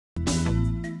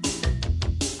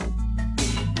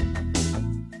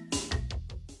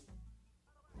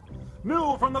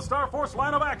New from the Star Force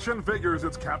line of action figures,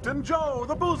 it's Captain Joe,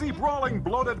 the boozy, brawling,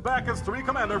 bloated Bacchus III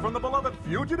commander from the beloved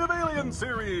Fugitive Alien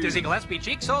series. Dizzy Gillespie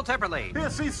cheeks sold separately.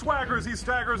 Yes, he swaggers, he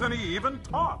staggers, and he even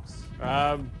talks.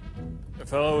 A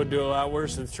fellow would do a lot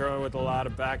worse than throwing with a lot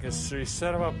of Bacchus III.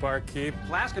 Set him up, barkeep.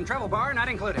 Flask and travel bar not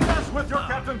included. Yes, with your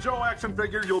Captain Joe action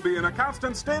figure, you'll be in a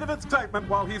constant state of excitement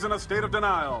while he's in a state of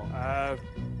denial. I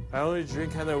only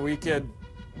drink on the weekend.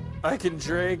 I can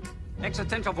drink.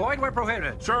 Existential void where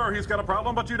prohibited. Sure, he's got a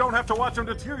problem, but you don't have to watch him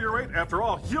deteriorate. After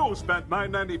all, you spent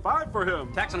 $9.95 for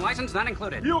him. Tax and license not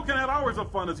included. You can have hours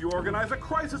of fun as you organize a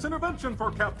crisis intervention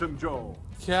for Captain Joe.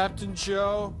 Captain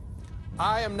Joe,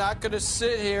 I am not going to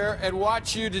sit here and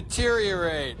watch you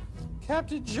deteriorate.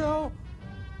 Captain Joe,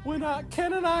 when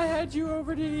Ken and I had you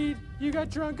over to eat, you got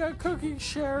drunk on cooking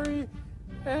sherry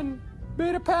and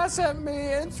made a pass at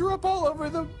me and threw up all over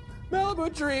the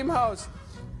Malibu Dream House.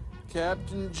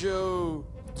 Captain Joe,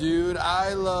 dude,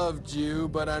 I loved you,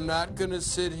 but I'm not going to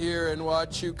sit here and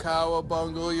watch you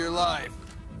cowabungle your life.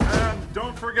 And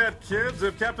don't forget, kids,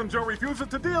 if Captain Joe refuses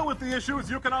to deal with the issues,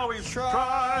 you can always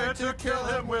try to kill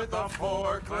him with a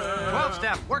forklift.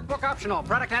 12-step, workbook optional,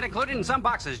 product not included in some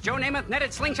boxes. Joe Namath,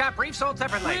 netted slingshot brief sold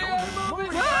separately. Yeah,